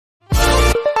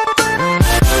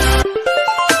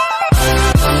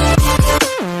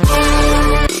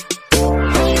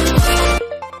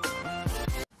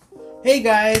Hey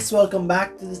guys, welcome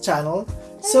back to the channel.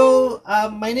 So,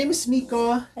 my name is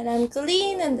Miko. And I'm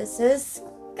Colleen, and this is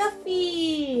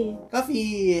Coffee.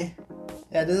 Coffee!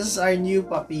 Yeah, this is our new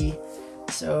puppy.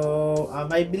 So,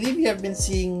 I believe you have been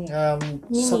seeing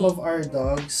some of our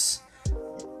dogs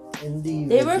in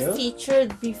the They video. were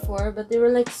featured before, but they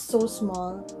were like so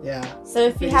small. Yeah. So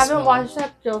if you haven't watched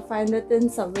that, you'll find it in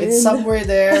somewhere. It's somewhere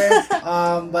there.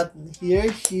 But here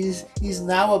he's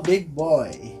now a big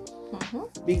boy.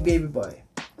 Big baby boy.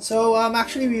 So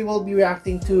actually we will be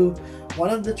reacting to one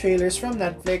of the trailers from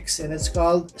Netflix, and it's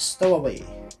called Stowaway.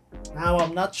 Now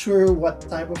I'm not sure what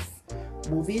type of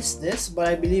movie is this, but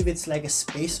I believe it's like a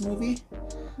space movie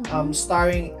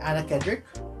starring Anna Kendrick.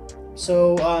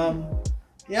 So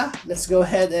yeah, let's go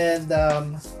ahead and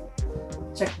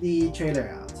check the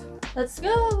trailer out. Let's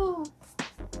go.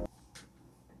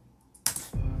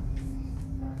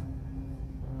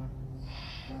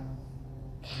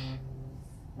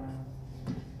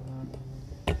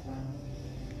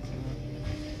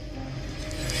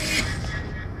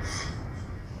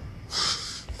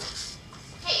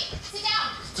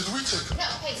 No,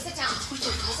 hey, sit down.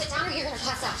 Sit down or you're gonna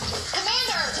pass out.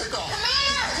 Commander!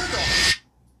 Commander!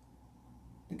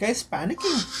 The guy's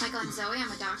panicking. Michael, I'm Zoe.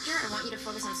 I'm a doctor. I want you to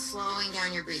focus on slowing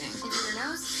down your breathing. In through your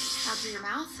nose, out through your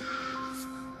mouth.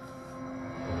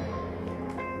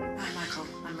 Hi, Michael.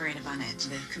 I'm Marina Barnett,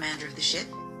 the commander of the ship.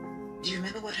 Do you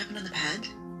remember what happened on the pad?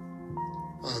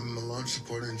 I'm a launch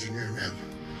support engineer, ma'am.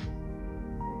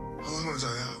 How long was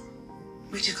I out?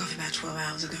 We took off about 12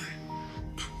 hours ago.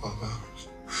 12 hours.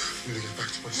 I need to get back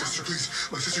to my sister, please.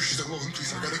 My sister, she's alone.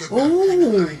 Please, I gotta get back. We're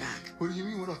not going back. What do you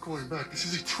mean we're not going back? This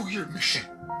is a 2-year mission.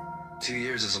 2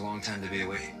 years is a long time to be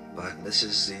away, but this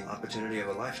is the opportunity of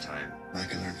a lifetime. I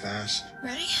can learn fast.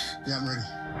 Ready? Yeah, I'm ready.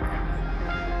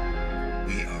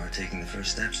 We are taking the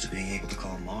first steps to being able to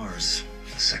call Mars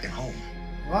a second home.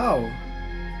 Wow.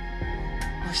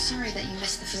 We're sorry that you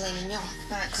missed the filet mignon,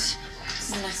 but this is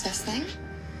the next best thing.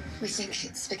 We think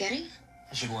it's spaghetti.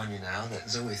 I should warn you now that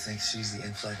Zoe thinks she's the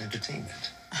in-flight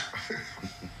entertainment.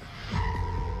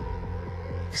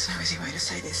 There's no easy way to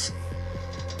say this.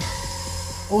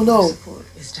 Oh no. Support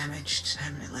is damaged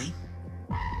permanently.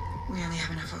 We only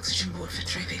have enough oxygen aboard for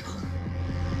 3 people.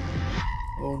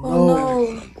 Oh no. Oh no.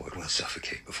 Everyone on board will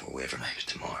suffocate before we ever make it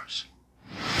to Mars.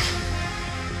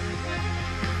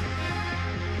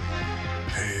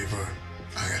 Hey, Ava,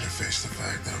 I gotta face the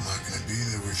fact that I'm not gonna be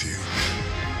there with you.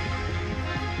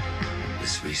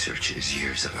 This research is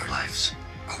years of our lives.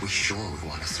 Are we sure we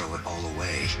want to throw it all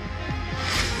away?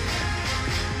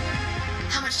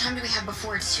 How much time do we have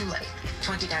before it's too late?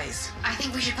 20 days. I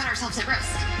think we should put ourselves at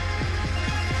risk.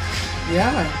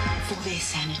 Yeah. For their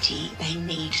sanity, they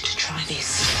need to try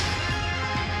this.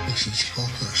 This is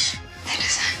hopeless. That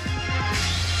is it.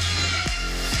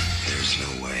 There's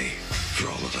no way for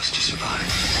all of us to survive.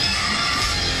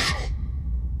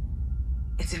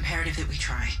 It's imperative that we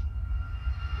try.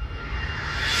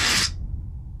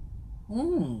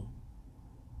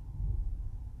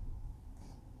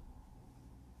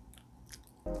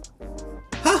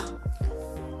 Huh.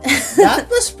 That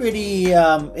was pretty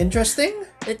interesting.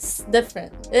 It's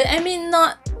different. I mean,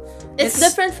 It's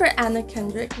different for Anna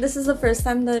Kendrick. This is the first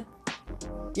time that.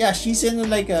 Yeah, she's in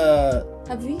like a.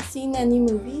 Have we seen any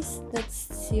movies that's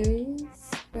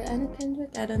serious for Anna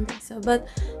Kendrick? I don't think so. But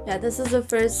yeah, this is the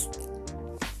first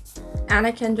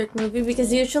Anna Kendrick movie,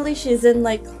 because usually she's in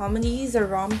like comedies or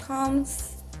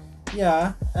rom-coms.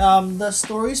 Yeah, the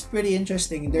story's pretty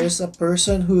interesting. There's a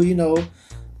person who,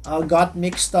 got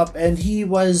mixed up, and he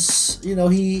was, he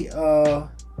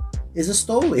is a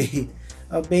stowaway.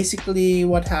 Basically,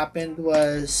 what happened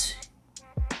was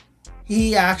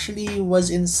he actually was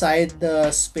inside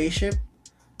the spaceship.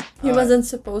 He wasn't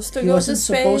supposed to he go wasn't to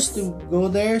space. supposed to go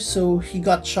there, so he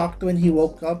got shocked when he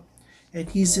woke up, and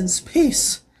he's in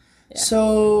space. Yeah.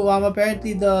 So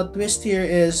apparently the twist here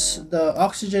is the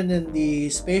oxygen in the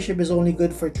spaceship is only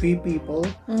good for 3 people,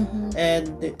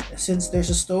 and since there's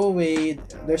a stowaway,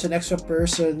 there's an extra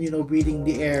person, breathing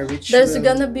the air, which There's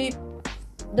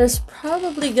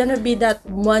probably gonna be that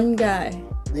one guy,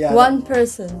 yeah, one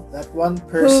person, that one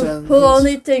person who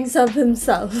only thinks of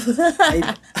himself.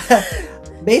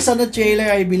 Based on the trailer,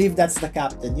 I believe that's the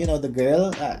captain. The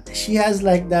girl. She has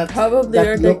like that. Probably, that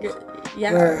or look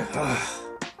yeah. where,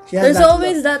 There's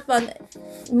always that one.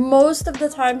 Most of the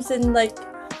times in like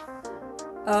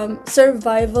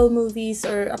survival movies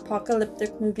or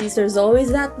apocalyptic movies, there's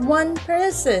always that one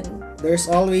person. There's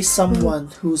always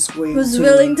someone who's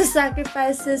willing to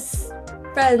sacrifice his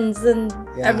friends and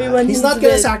everyone. He's not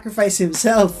gonna sacrifice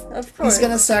himself. Of course. He's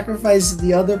gonna sacrifice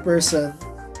the other person.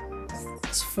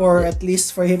 chance for at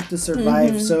least for him to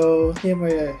survive. So him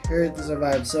or her to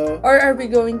survive. So Or are we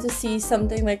going to see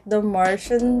something like the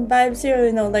Martian vibes here?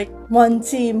 You know, like one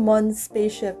team, one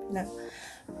spaceship. You know.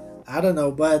 I don't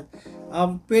know, but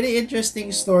pretty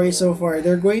interesting story so far.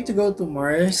 They're going to go to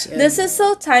Mars. And This is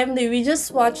so timely. We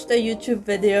just watched a YouTube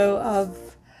video of,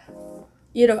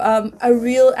 a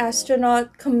real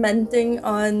astronaut commenting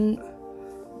on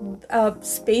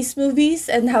space movies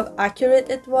and how accurate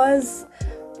it was.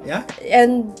 yeah.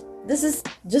 And this is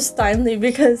just timely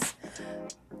because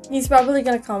he's probably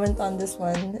gonna comment on this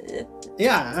one.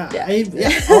 Yeah, Yeah.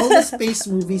 all the space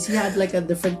movies, he had like a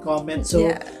different comment. So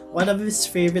Yeah. one of his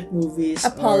favorite movies,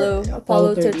 Apollo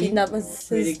 13, that was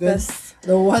pretty his good. best.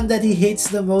 The one that he hates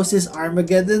the most is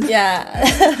Armageddon. Yeah.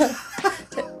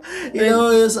 You know,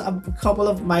 it was a couple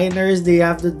of miners. They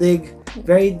have to dig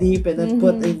very deep and then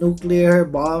put a nuclear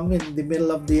bomb in the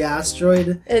middle of the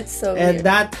asteroid. It's so And weird.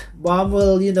 that bomb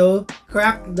will,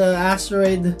 crack the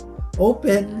asteroid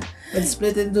open and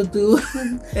split into two.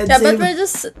 And Yeah, but save- we're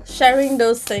just sharing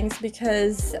those things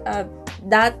because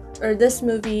this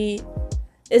movie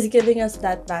is giving us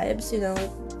that vibes,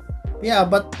 yeah,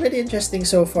 but pretty interesting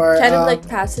so far. kind of like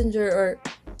Passenger or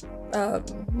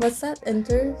what's that?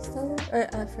 Interstellar? Or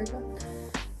I forgot.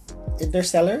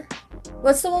 Interstellar,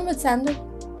 What's the one with Sandra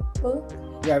Bullock?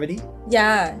 Gravity.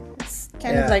 Yeah, it's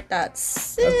kind of Yeah. like that,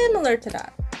 similar to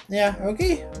that. Yeah,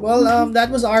 okay. Well, that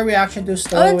was our reaction to Oh,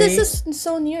 Stowaway. and this is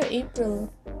so near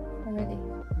April already.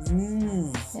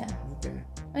 Yeah. Okay.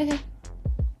 Okay.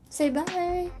 Say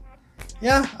bye.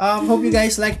 Yeah, hope you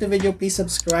guys liked the video. Please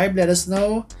subscribe. Let us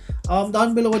know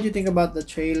down below what you think about the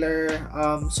trailer.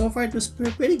 So far it was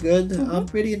pretty good.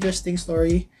 Pretty interesting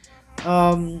story.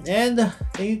 And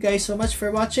thank you guys so much for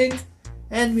watching,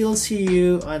 and we'll see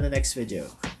you on the next video.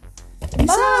 Peace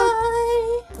out. Bye.